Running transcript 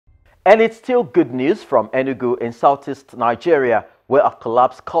And it's still good news from Enugu in southeast Nigeria, where a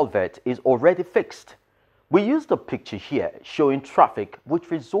collapsed culvert is already fixed. We used a picture here showing traffic which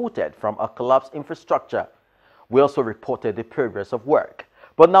resulted from a collapsed infrastructure. We also reported the progress of work,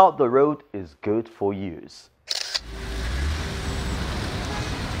 but now the road is good for use.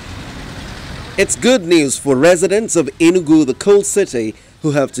 It's good news for residents of Enugu, the coal city,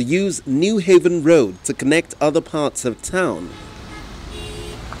 who have to use New Haven Road to connect other parts of town.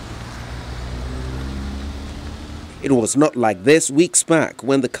 It was not like this weeks back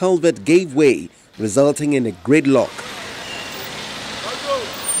when the culvert gave way, resulting in a gridlock.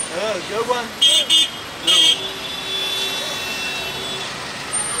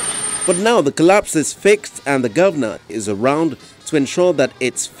 But now the collapse is fixed and the governor is around to ensure that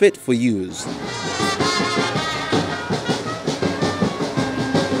it's fit for use.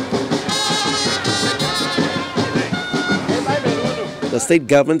 The state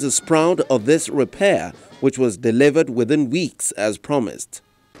government is proud of this repair, which was delivered within weeks as promised.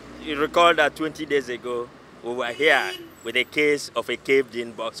 You recall that 20 days ago, we were here with a case of a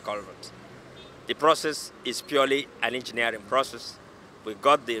caved-in box culvert. The process is purely an engineering process. We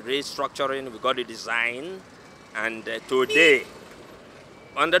got the restructuring, we got the design, and today,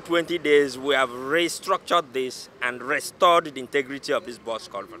 under 20 days, we have restructured this and restored the integrity of this box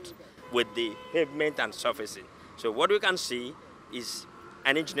culvert with the pavement and surfacing. So what we can see is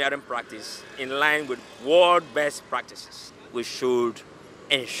an engineering practice in line with world best practices. We should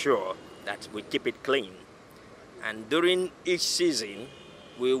ensure that we keep it clean. And during each season,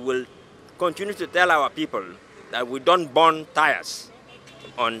 we will continue to tell our people that we don't burn tires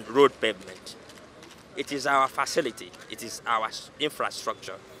on road pavement. It is our facility, it is our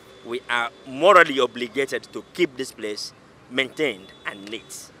infrastructure. We are morally obligated to keep this place maintained and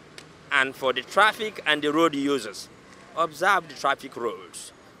neat. And for the traffic and the road users, observe the traffic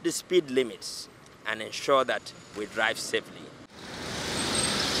rules, the speed limits, and ensure that we drive safely.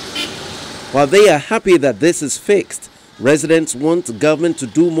 While they are happy that this is fixed, residents want the government to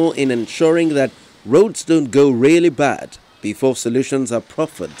do more in ensuring that roads don't go really bad before solutions are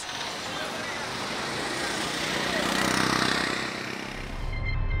proffered.